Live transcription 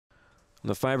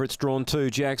The favourite's drawn 2,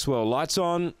 Jackswell. Lights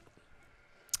on.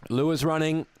 Lures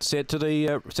running. Set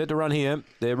to run here.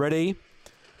 They're ready.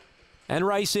 And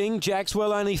racing,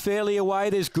 Jackswell only fairly away.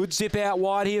 There's good zip out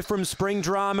wide here from Spring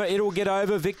Drama. It'll get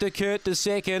over. Victor Kurt to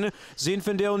second.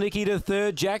 Zinfandel Nicky to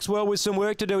third. Jackswell with some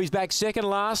work to do. He's back second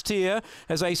last here.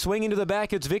 As they swing into the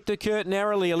back, it's Victor Kurt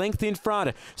narrowly, a length in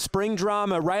front. Spring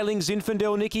Drama, railing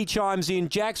Zinfandel Nicky chimes in.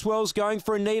 Jackswell's going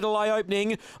for a needle eye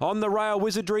opening. On the rail,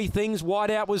 Wizardry Things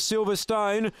wide out with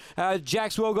Silverstone.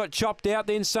 Jackswell got chopped out.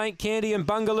 Then St. Candy and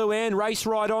Bungaloo Ann race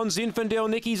right on. Zinfandel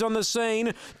Nicky's on the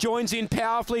scene. Joins in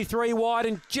powerfully 3 wide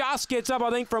and just gets up, I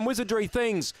think, from Wizardry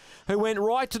Things, who went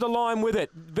right to the line with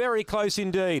it. Very close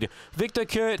indeed. Victor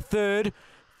Kurt third.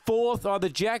 Fourth, either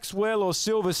Jackswell or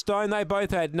Silverstone. They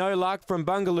both had no luck from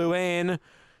Bungaloo Ann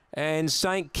and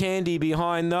St. Candy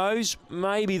behind those.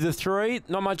 Maybe the 3.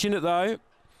 Not much in it, though.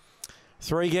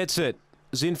 3 gets it.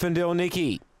 Zinfandel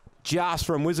Nicky, just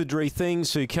from Wizardry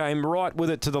Things, who came right with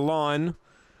it to the line.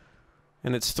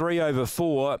 And it's 3 over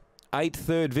 4. 8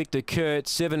 third, Victor Kurt.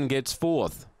 7 gets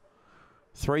 4th.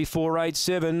 3, 4, 8,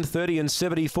 7, 30 and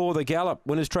 74 the gallop.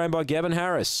 Winners trained by Gavin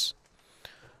Harris.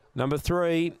 Number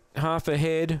 3, half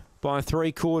ahead by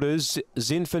 3/4,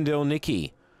 Zinfandel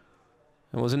Nicky.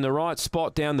 And was in the right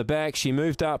spot down the back. She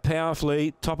moved up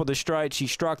powerfully. Top of the straight, she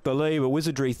struck the lead, but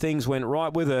Wizardry Things went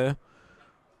right with her.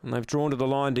 And they've drawn to the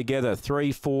line together.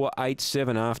 3, 4, 8,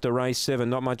 7 after race 7.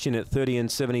 Not much in it. 30 and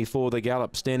 74 the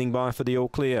gallop. Standing by for the all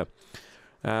clear.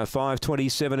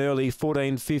 5:27 early,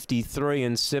 14:53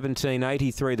 and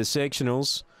 17:83 the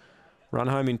sectionals. Run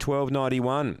home in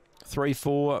 12:91. 3,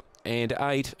 4 and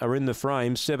 8 are in the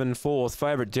frame. 7 4th.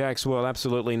 Favourite Jackswell,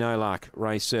 absolutely no luck.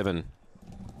 Race 7.